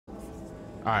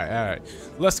All right.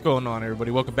 What's going on,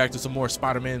 everybody? Welcome back to some more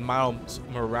Spider-Man Miles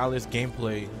Morales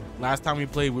gameplay. Last time we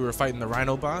played, we were fighting the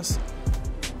Rhino boss,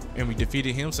 and we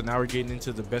defeated him. So now we're getting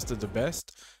into the best of the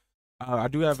best. I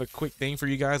do have a quick thing for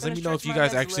you guys. Let me know if you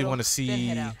guys actually want to see.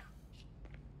 If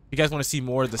you guys want to see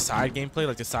more of the side gameplay,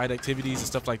 like the side activities and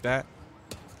stuff like that.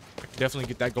 I can definitely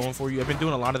get that going for you. I've been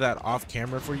doing a lot of that off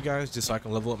camera for you guys, just so I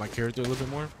can level up my character a little bit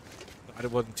more. I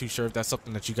wasn't too sure if that's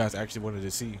something that you guys actually wanted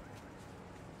to see.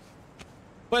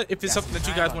 But if it's something that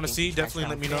you guys want to see, definitely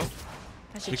let me know.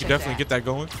 We can definitely get that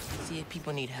going. See if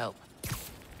people need help.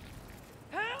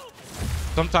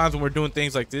 Sometimes when we're doing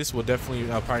things like this, we'll definitely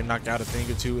probably knock out a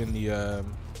thing or two in the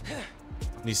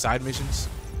these side missions.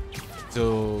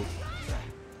 So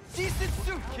decent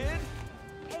suit, kid.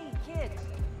 Hey, kid.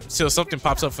 Till something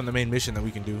pops up from the main mission that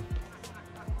we can do.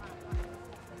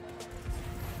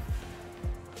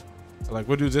 So like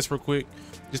we'll do this real quick,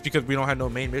 just because we don't have no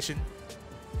main mission.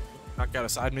 Knock out a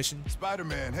side mission.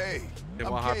 Spider-Man, hey.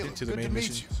 Then we'll hop into the main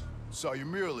mission. Saw your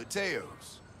mural at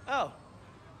Teo's. Oh,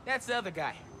 that's the other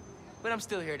guy. But I'm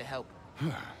still here to help.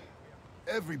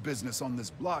 Every business on this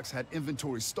block's had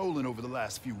inventory stolen over the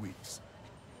last few weeks.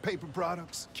 Paper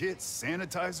products, kits,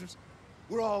 sanitizers.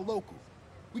 We're all local.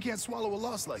 We can't swallow a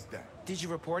loss like that. Did you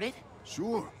report it?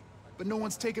 Sure, but no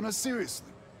one's taking us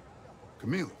seriously.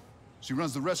 Camila, she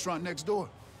runs the restaurant next door.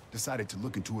 Decided to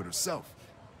look into it herself.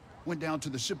 Went down to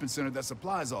the shipping center that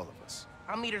supplies all of us.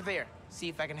 I'll meet her there. See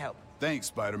if I can help. Thanks,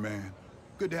 Spider-Man.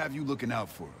 Good to have you looking out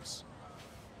for us.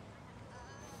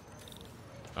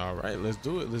 All right, let's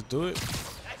do it. Let's do it.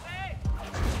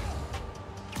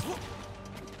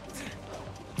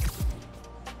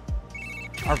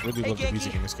 I really love the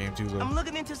music in this game too, though. I'm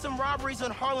looking into some robberies on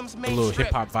Harlem's main The little strip.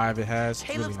 hip hop vibe it has.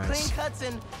 Hey, Really let's nice. clean cuts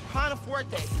in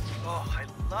Panafuerte. Oh, I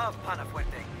love Panafuerte.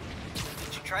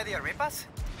 Did you try the arepas?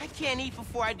 I can't eat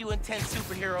before I do intense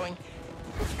superheroing.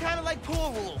 It's kind of like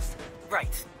pool rules.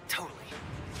 Right, totally.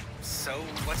 So,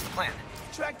 what's the plan?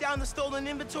 Track down the stolen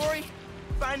inventory,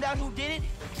 find out who did it,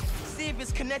 see if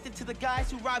it's connected to the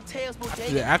guys who robbed Teo's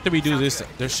bodega. Yeah, after we do this,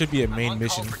 there should be a main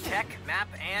mission. For tech, map,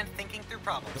 and thinking through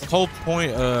problems. The whole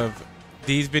point of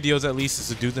these videos, at least, is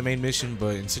to do the main mission.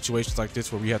 But in situations like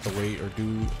this where we have to wait or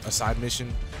do a side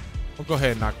mission, we'll go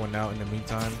ahead and knock one out in the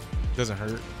meantime. Doesn't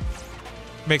hurt.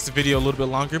 Makes the video a little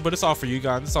bit longer, but it's all for you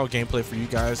guys. It's all gameplay for you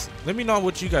guys. Let me know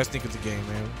what you guys think of the game,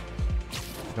 man.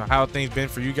 You know, how things been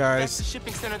for you guys.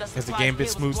 Has the game been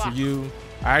smooth for you?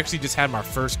 I actually just had my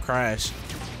first crash.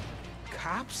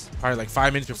 Cops? Probably like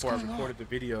 5 minutes before I recorded the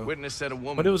video. Witness said a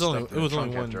woman. But it was was only stuck in the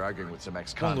trunk one. after arguing with some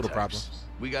ex-contacts. One little problem.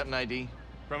 We got an ID.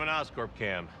 From an Oscorp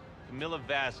cam, Camila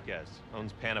Vasquez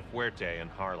owns Panafuerte in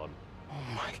Harlem.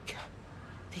 Oh my god.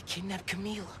 They kidnapped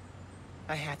Camila.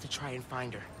 I had to try and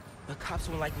find her. The cops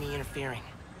won't like me interfering.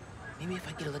 Maybe if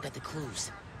I get a look at the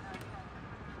clues.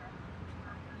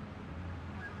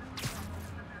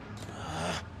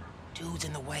 Dude's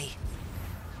in the way.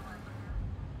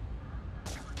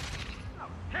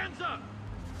 Hands up!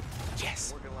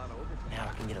 Yes. Now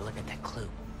I can get a look at that clue.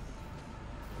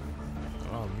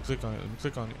 Oh, let me click on it. Let me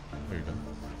click on it. There you go.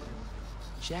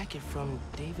 Jacket from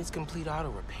David's Complete Auto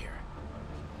Repair.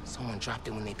 Someone dropped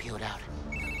it when they peeled out.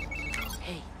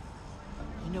 Hey,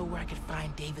 you know where I could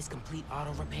find David's Complete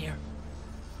Auto Repair?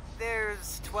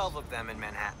 There's 12 of them in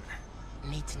Manhattan.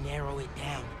 Need to narrow it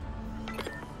down.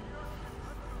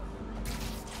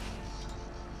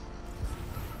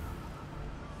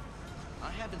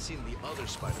 I haven't seen the other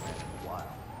Spider-Man in a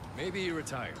while. Maybe he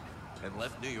retired. And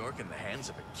left New York in the hands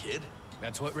of a kid?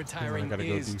 That's what I retiring gotta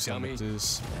go is, do something dummy. with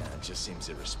this. Yeah, it just seems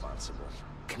irresponsible.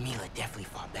 Camila definitely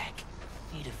fought back.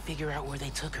 Need to figure out where they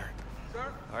took her.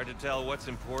 Hard to tell what's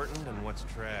important and what's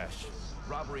trash.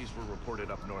 Robberies were reported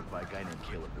up north by a guy named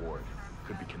Caleb Ward.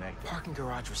 Could be connected. Parking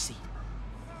garage receipt.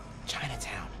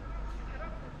 Chinatown.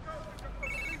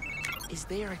 Is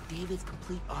there a David's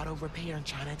Complete Auto Repair in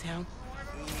Chinatown?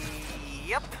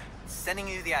 Yep. Sending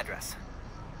you the address.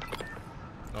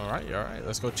 All right.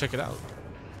 Let's go check it out.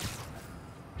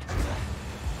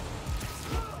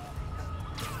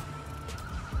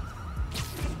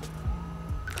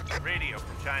 Radio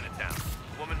from Chinatown.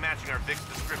 A woman matching our Vic's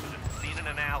description. Seen in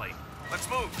an alley. Let's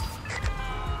move.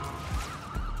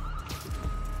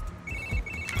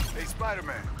 Hey,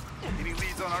 Spider-Man. Any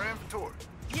leads on our inventory?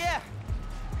 Yeah.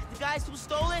 The guys who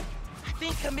stole it, I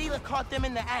think Camila caught them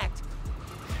in the act.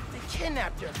 They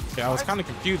kidnapped her. Yeah, I was kind of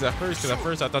confused at first, because at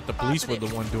first I thought the police were the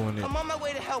one doing it. I'm on my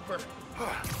way to help her.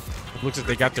 It looks like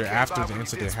they got there after the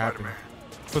incident happened.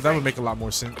 So that would make a lot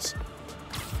more sense.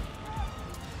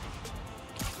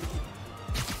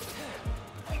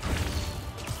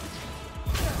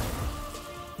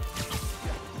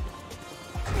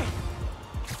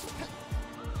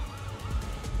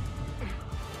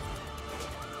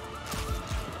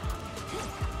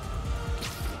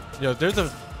 Yo,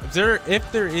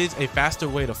 if there is a faster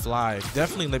way to fly,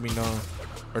 definitely let me know,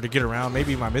 or to get around.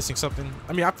 Maybe am I missing something?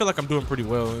 I mean, I feel like I'm doing pretty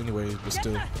well anyway, but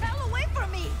still. Get the hell away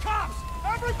from me! Cops!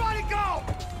 Everybody go!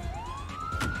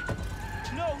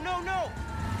 No, no, no!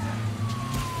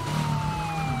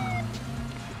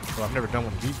 Well, I've never done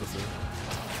one of these before.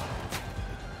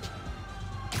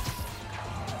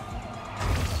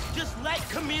 Just let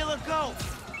Camila go.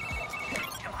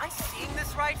 Am I seeing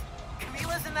this right?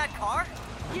 Camila's in that car?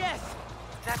 Yes,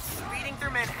 That's speeding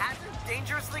through Manhattan,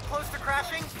 dangerously close to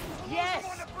crashing? yes.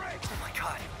 Oh my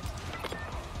god.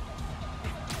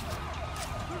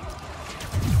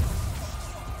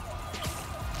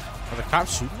 Are the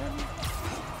cops shooting at me?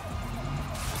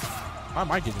 Why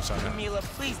am I getting shot at? Camila,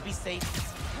 please be safe.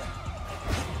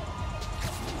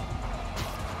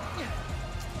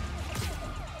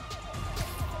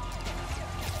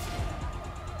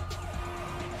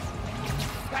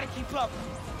 Gotta keep up.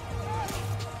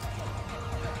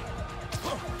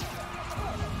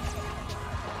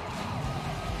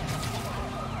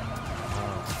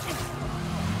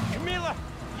 Camila,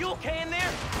 you okay in there?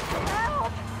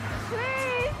 Help!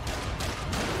 Please!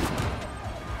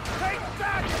 Take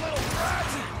back, you little brat!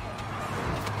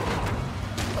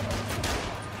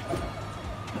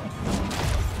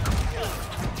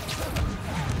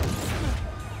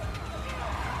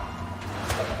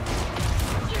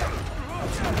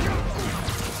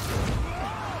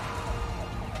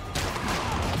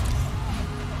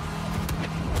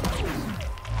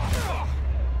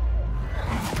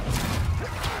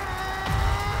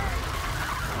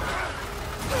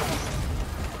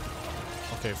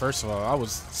 Okay, first of all, I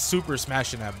was super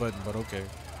smashing that button, but okay.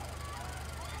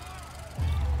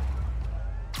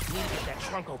 Need to get that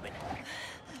trunk open.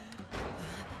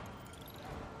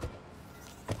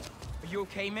 Are you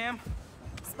okay, ma'am?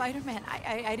 Spider-Man,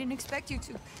 I didn't expect you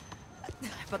to.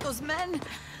 But those men,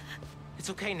 It's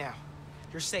okay now.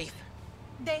 You're safe.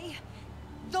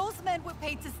 those men were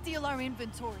paid to steal our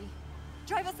inventory.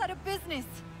 Drive us out of business.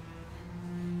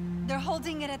 They're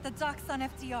holding it at the docks on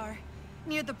FDR,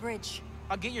 near the bridge.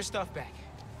 I'll get your stuff back.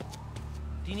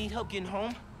 Do you need help getting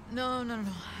home? No.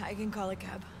 I can call a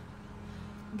cab.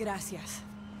 Gracias.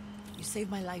 You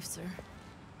saved my life, sir.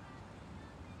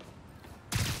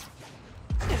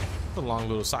 It's a long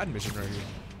little side mission right here.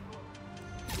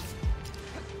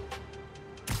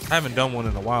 I haven't done one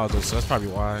in a while though, so that's probably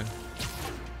why.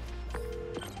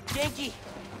 Yankee,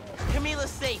 Camila's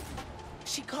safe.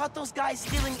 She caught those guys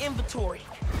stealing inventory.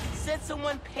 Said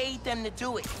someone paid them to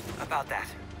do it. About that,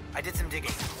 I did some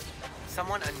digging.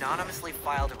 Someone anonymously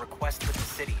filed a request with the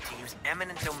city to use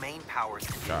eminent domain powers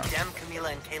to condemn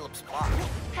Camila and Caleb's plot.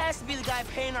 Has to be the guy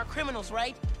paying our criminals,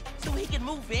 right? So he can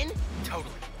move in?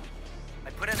 Totally. I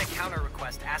put in a counter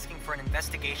request asking for an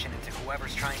investigation into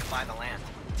whoever's trying to buy the land.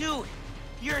 Dude,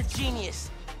 you're a genius.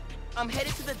 I'm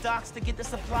headed to the docks to get the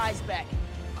supplies back.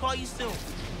 Call you soon.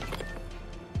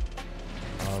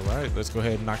 All right, let's go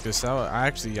ahead and knock this out. I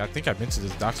think I've been to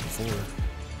this docks before.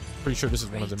 Pretty sure this is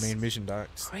one of the main mission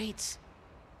docks. Crates.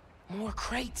 More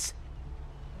crates.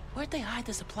 Where'd they hide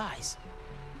the supplies?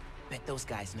 Bet those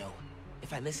guys know.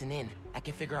 If I listen in, I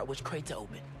can figure out which crate to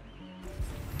open.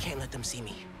 Can't let them see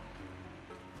me.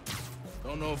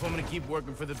 Don't know if I'm gonna keep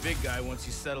working for the big guy once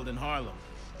he's settled in Harlem.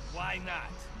 Why not?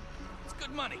 It's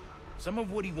good money. Some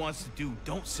of what he wants to do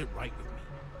don't sit right with me.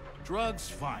 Drugs,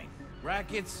 fine.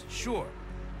 Rackets, sure.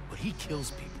 But he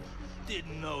kills people.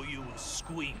 Didn't know you was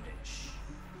squeamish.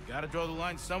 Gotta draw the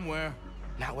line somewhere.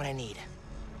 Not what I need.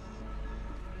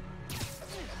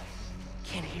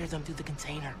 Can't hear them through the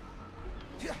container.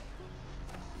 You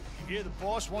hear the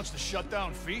boss wants to shut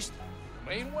down Feast?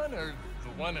 Main one or the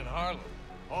one in Harlem?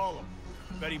 Harlem.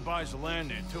 Bet he buys the land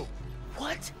there, too.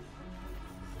 What?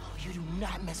 Oh, you do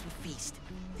not mess with Feast.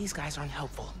 These guys aren't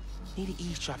helpful. Need to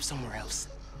eavesdrop somewhere else.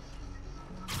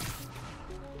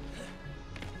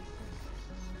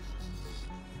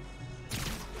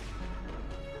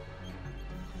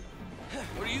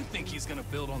 What do you think he's gonna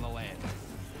build on the land?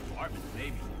 Apartments,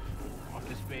 maybe.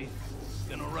 Office space.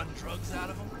 Gonna run drugs out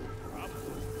of them?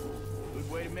 Probably.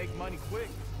 Good way to make money quick.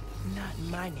 Not in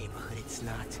my neighborhood, it's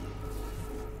not.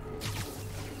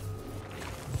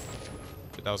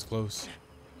 But that was close.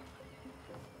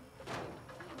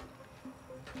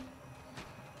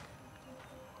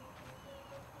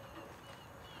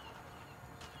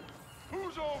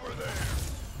 Who's over there?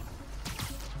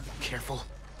 Careful.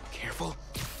 Careful.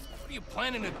 What are you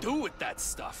planning to do with that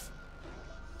stuff?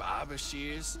 Barber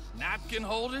shears? Napkin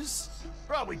holders?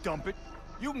 Probably dump it.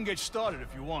 You can get started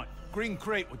if you want. Green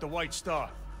crate with the white star.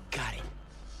 Got it.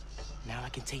 Now I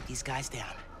can take these guys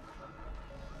down.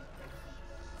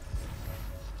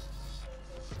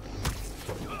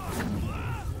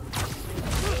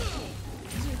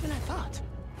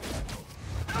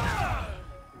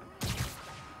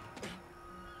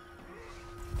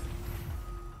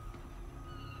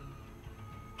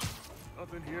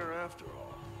 Nothing here after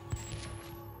all.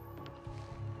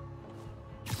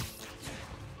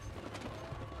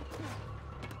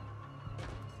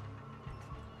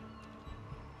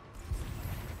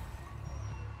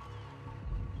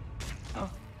 Huh?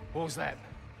 What was that?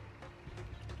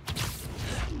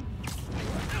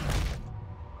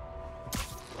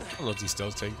 I love these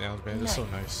stealth takedowns, man. They're so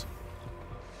nice.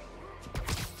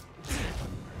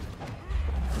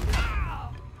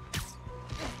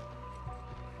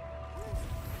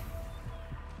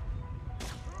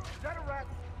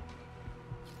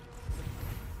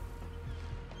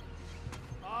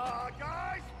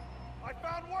 Guys, I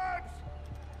found webs.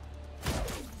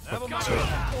 Never mind.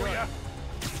 For ya.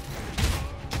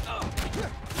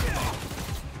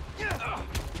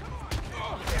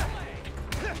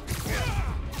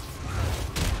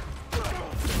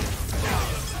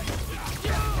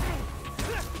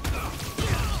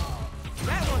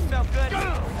 That one felt good.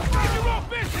 You're off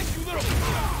business, you little...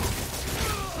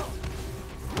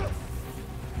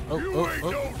 You ain't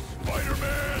no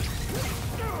Spider-Man.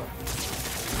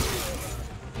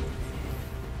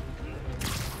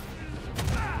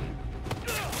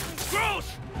 Gross!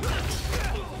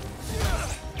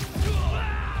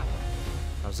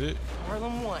 How's it?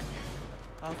 Harlem 1.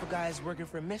 Alpha guys working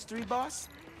for mystery boss?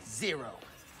 0.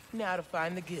 Now to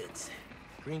find the goods.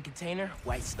 Green container,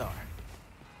 white star.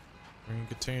 Green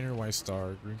container, white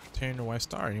star. Green container, white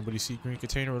star. Anybody see green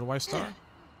container with a white star?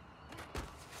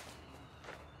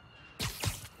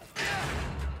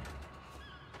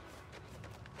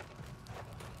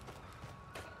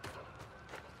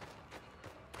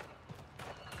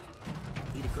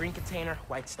 Need a green container,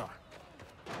 white star.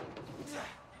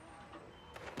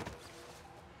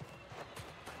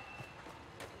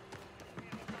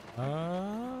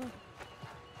 Oh,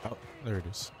 there it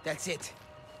is. That's it.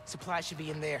 Supply should be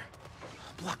in there.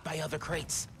 Blocked by other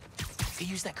crates. Could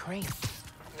use that crane.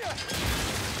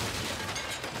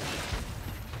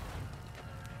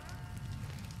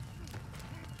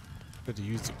 Good to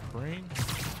use the crane.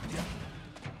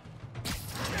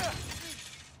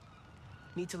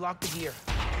 Need to lock the gear.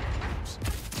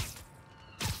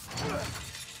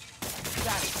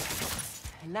 Got it.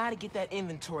 And now to get that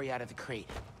inventory out of the crate.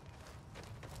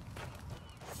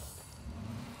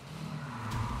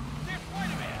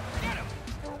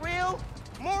 For real?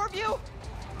 More of you?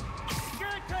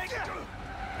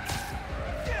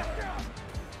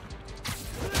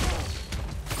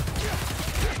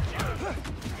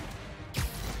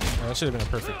 Oh, that should have been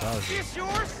a perfect dodge. This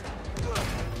yours?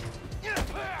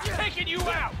 Taking you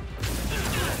out!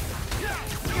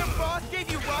 Your boss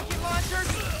gave you rocket launchers?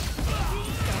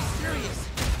 That's serious.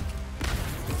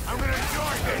 I'm gonna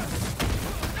enjoy this.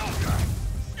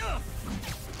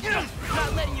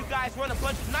 Not letting you guys run a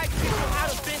bunch of night people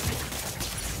out of business.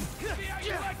 See how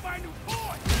you like my new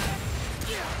boy?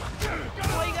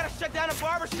 Boy, you gotta shut down a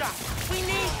barbershop. We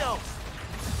need those.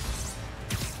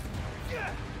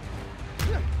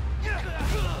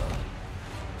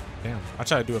 Damn. I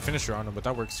tried to do a finisher on him, but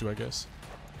that works too, I guess.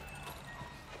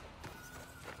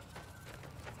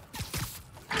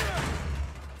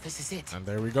 This is it. And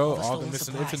there we go. All All the the stolen missing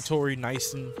supplies. inventory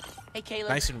nice and Hey, Caleb.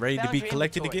 nice and ready to found be your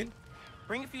collected inventory. again.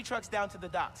 Bring a few trucks down to the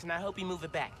docks, and I hope you move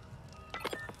it back.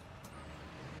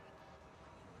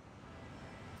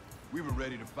 We were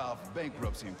ready to file for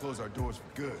bankruptcy and close our doors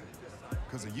for good.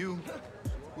 Because of you,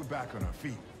 we're back on our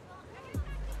feet.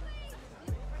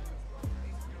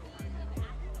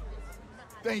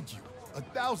 Thank you.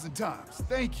 1,000 times.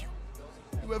 Thank you.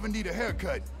 You ever need a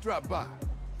haircut, drop by.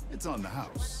 It's on the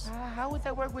house. How would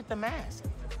that work with the mask?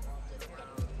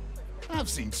 I've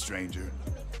seen stranger.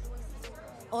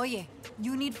 Oye,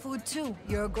 you need food too.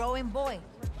 You're a growing boy.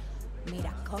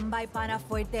 Mira, come by Pana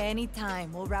Fuerte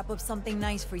anytime. We'll wrap up something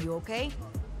nice for you, okay?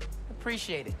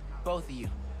 Appreciate it, both of you.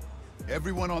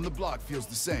 Everyone on the block feels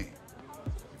the same.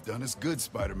 You've done us good,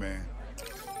 Spider-Man.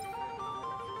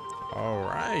 All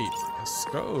right, let's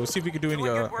go. Let's see if we can do any.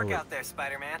 Doing good work out there,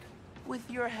 Spider-Man. With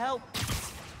your help.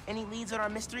 Any leads on our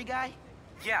mystery guy?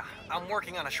 Yeah, I'm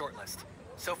working on a short list.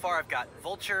 So far, I've got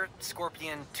Vulture,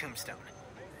 Scorpion, Tombstone.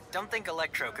 Don't think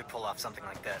Electro could pull off something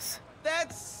like this.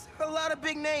 That's a lot of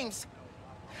big names.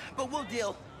 But we'll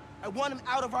deal. I want him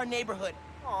out of our neighborhood.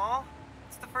 Aw,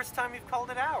 it's the first time you've called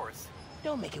it ours.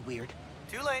 Don't make it weird.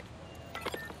 Too late.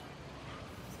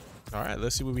 All right,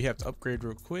 let's see what we have to upgrade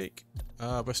real quick.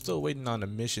 We're still waiting on the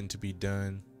mission to be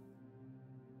done.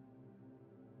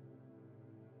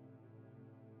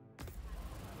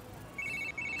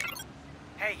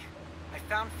 Hey, I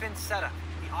found Finn's setup,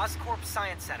 the Oscorp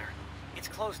Science Center. It's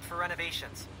closed for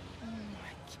renovations.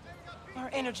 Our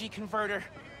energy converter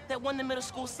that won the middle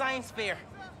school science fair.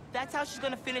 That's how she's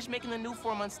gonna finish making the new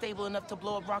form unstable enough to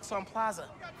blow up Roxxon Plaza.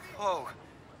 Whoa.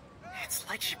 It's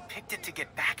like she picked it to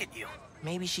get back at you.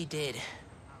 Maybe she did.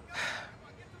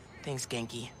 Thanks,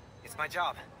 Genki. It's my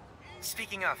job.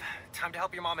 Speaking of, time to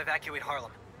help your mom evacuate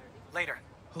Harlem. Later.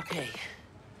 Okay.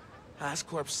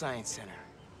 Oscorp Science Center.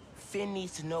 Finn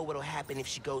needs to know what'll happen if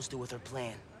she goes through with her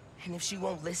plan. And if she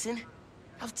won't listen,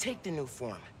 I'll take the new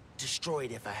form. Destroy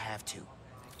it if I have to.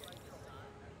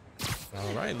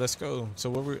 All right, let's go. So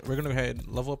we're gonna go ahead and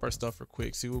level up our stuff real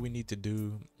quick. See what we need to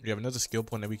do. We have another skill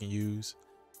point that we can use.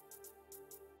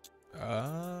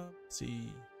 Let's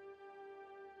see.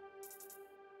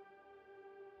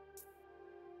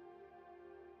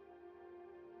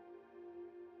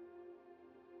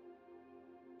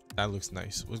 That looks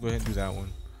nice. Let's go ahead and do that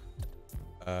one.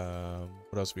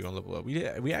 What else are we gonna level up?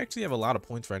 We actually have a lot of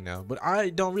points right now, but I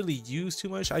don't really use too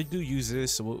much. I do use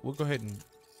this, so we'll go ahead and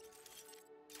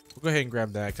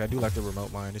grab that, 'cause I do like the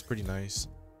remote mine. It's pretty nice,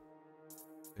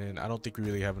 and I don't think we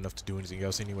really have enough to do anything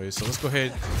else anyway. So let's go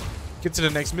ahead, get to the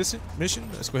next mission.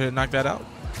 Let's go ahead and knock that out.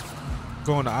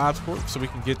 Go on to Oscorp so we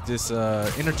can get this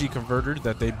energy converter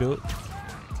that they built,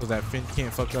 so that Finn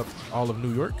can't fuck up all of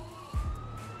New York.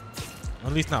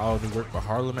 At least not all of New York, but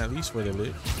Harlem at least, where they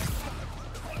live.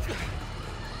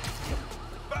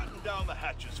 Batten down the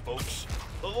hatches, folks.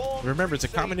 Remember to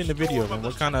comment in the video, man.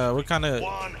 What kind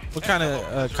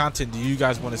of content do you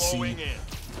guys want to see?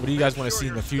 What do you guys want to see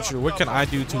in the future? What can I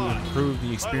do to improve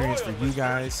the experience for you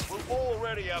guys?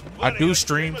 I do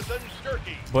stream,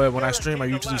 but when I stream, I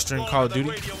usually stream Call of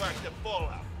Duty.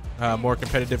 More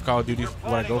competitive Call of Duty,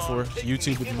 what I go for.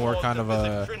 YouTube is more kind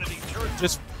of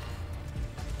just.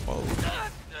 Whoa.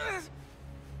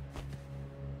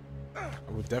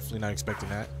 I was definitely not expecting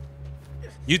that.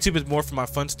 YouTube is more for my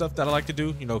fun stuff that I like to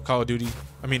do. You know, Call of Duty.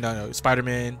 I mean,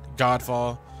 Spider-Man,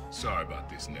 Godfall. Sorry about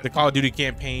this, Ned. The Call of Duty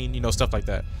campaign, you know, stuff like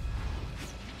that.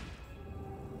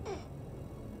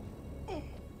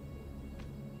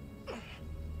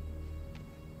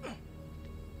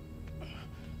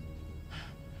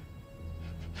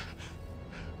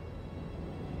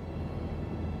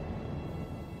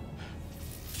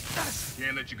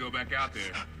 Can't let you go back out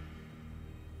there.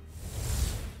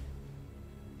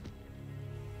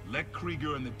 Let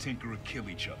Krieger and the Tinkerer kill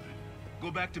each other. Go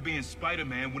back to being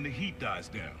Spider-Man when the heat dies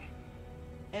down.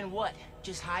 And what?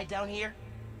 Just hide down here?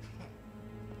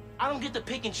 I don't get to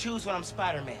pick and choose when I'm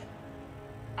Spider-Man.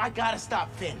 I gotta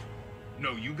stop Finn.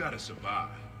 No, you gotta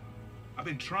survive. I've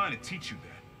been trying to teach you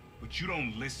that, but you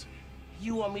don't listen.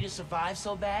 You want me to survive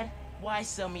so bad? Why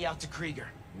sell me out to Krieger?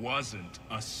 Wasn't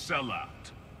a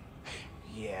sellout.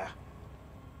 Yeah.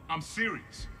 I'm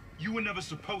serious. You were never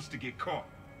supposed to get caught.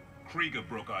 Krieger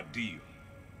broke our deal.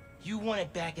 You want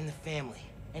it back in the family,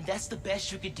 and that's the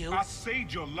best you could do? I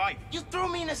saved your life. You threw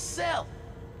me in a cell!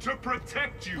 To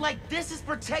protect you! Like this is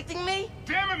protecting me?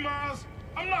 Damn it, Miles!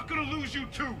 I'm not gonna lose you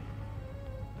too!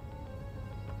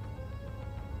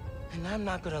 And I'm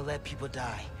not gonna let people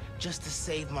die just to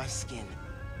save my skin.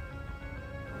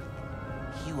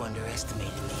 You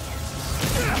underestimated me.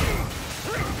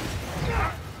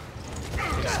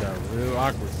 This got real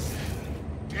awkward.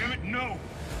 Damn it, no!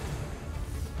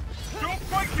 Don't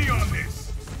fight me on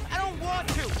this! I don't want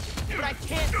to, but I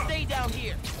can't stay down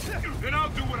here. Then I'll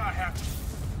do what I have to.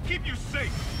 Keep you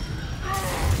safe.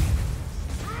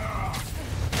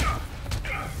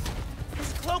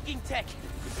 This cloaking tech.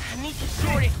 I need to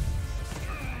short it.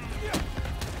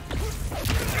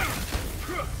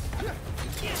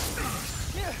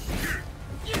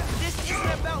 This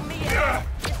isn't about me at all.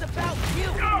 It's about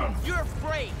you. You're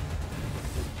afraid.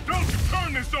 Don't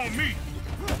turn this on me!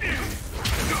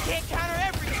 You can't counter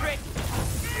every trick.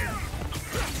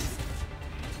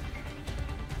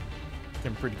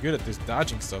 I'm pretty good at this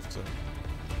dodging stuff, so.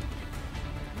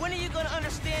 When are you gonna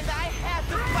understand I have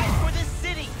to fight for this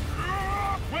city?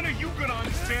 When are you gonna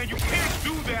understand you can't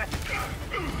do that?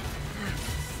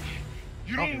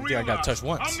 You don't realize I got touched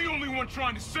once. I'm the only one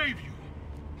trying to save you.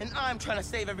 And I'm trying to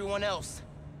save everyone else.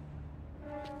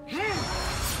 You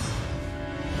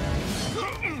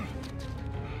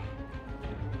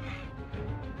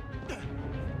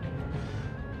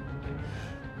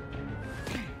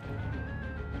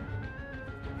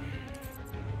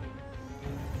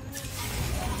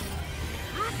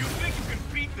think you can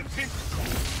beat the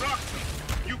Tinkerer?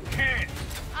 You can't.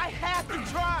 I have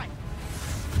to try.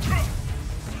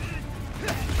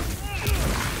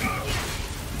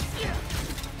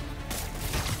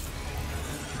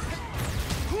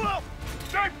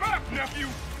 Stay back, nephew!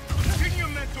 Didn't your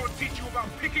mentor teach you about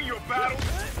picking your battles?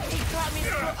 He taught me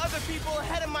to put other people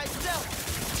ahead of myself.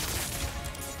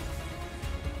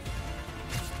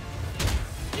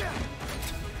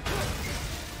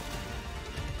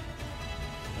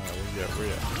 Where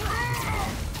you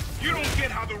at? You don't get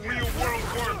how the real world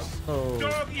works. Oh.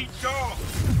 Dog eat dog.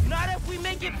 Not if we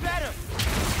make it better.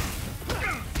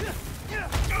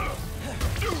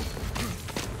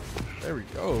 There we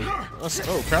go. Let's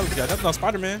go. Prowler got nothing on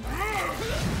Spider-Man.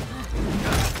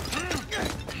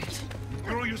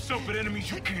 Throw yourself at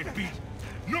enemies you can't beat.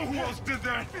 Know who else did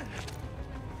that?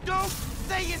 Don't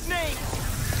say his name.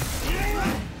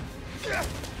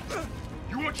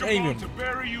 You want your Damn mom him. to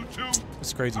bury you too?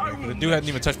 It's crazy, man. The dude hasn't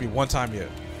even touched me one time yet.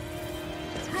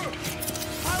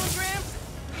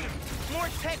 Holograms? More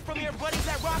tech from your buddies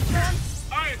at Rocktown?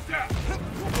 I adapt.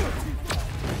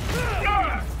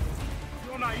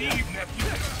 You're naive,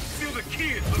 nephew. Still the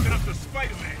kid looking up to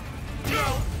Spider-Man.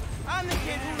 No, I'm the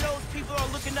kid who knows people are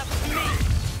looking up to me.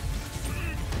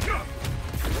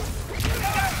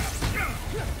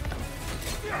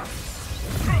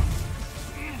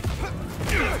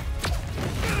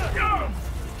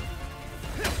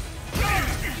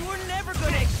 You were never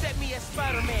gonna accept me as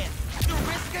Spider-Man. The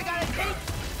risk I gotta take?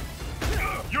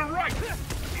 You're right.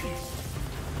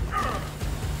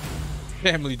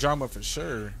 Family drama for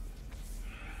sure.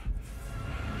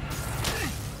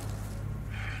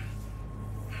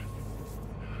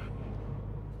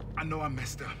 I know I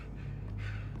messed up.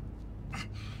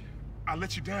 I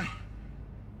let you down.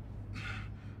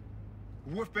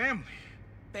 We're family.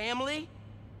 Family?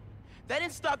 That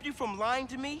didn't stop you from lying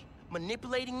to me,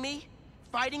 manipulating me,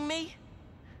 fighting me?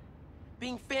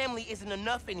 Being family isn't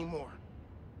enough anymore.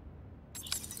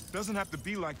 Doesn't have to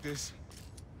be like this.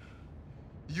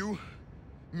 You,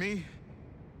 me,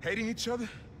 hating each other?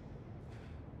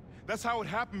 That's how it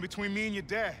happened between me and your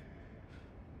dad.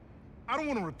 I don't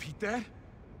want to repeat that.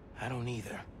 I don't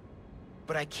either.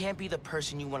 But I can't be the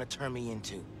person you want to turn me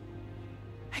into.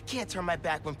 I can't turn my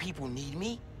back when people need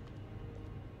me.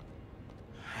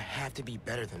 I have to be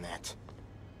better than that.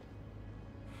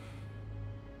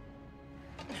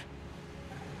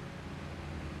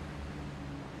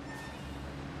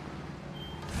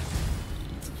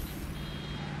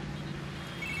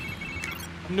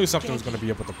 I knew something was going to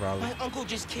be up with the Prowler. My uncle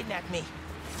just kidnapped me.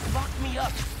 Locked me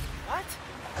up. What?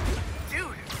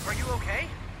 Dude, are you okay?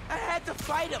 I had to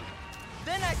fight him.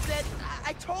 Then I said,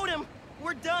 I told him,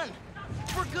 we're done.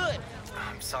 We're good.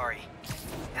 I'm sorry.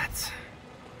 I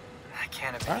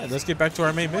can't have been All right, easy. let's get back to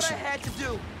our main What mission. I had to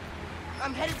do.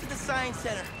 I'm headed to the Science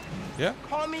Center. Yeah.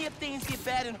 Call me if things get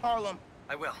bad in Harlem.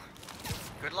 I will.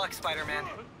 Good luck, Spider-Man.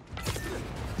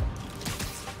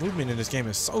 Movement in this game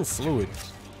is so fluid.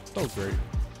 So great.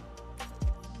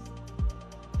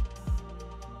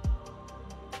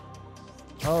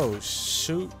 Oh,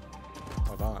 shoot.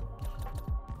 Hold on.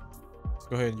 Let's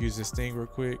go ahead and use this thing real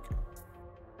quick.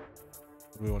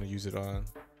 We want to use it on.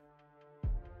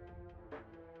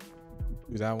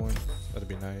 Do that one. That'd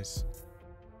be nice.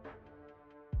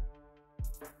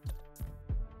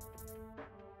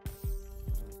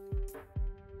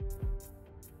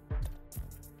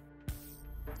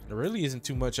 There really isn't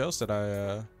too much else that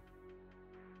I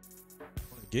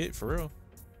want to get for real.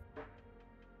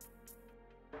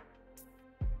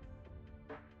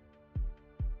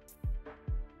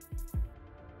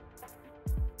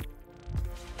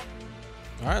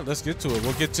 All right, let's get to it.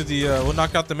 We'll get to the we'll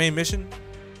knock out the main mission.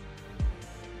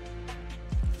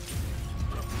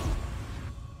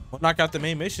 We'll knock out the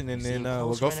main mission and then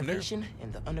we'll go from there.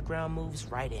 And the underground moves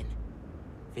right in.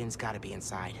 Finn's got to be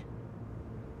inside.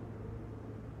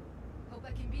 Hope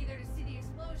I can be there to see the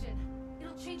explosion.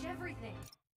 It'll change everything.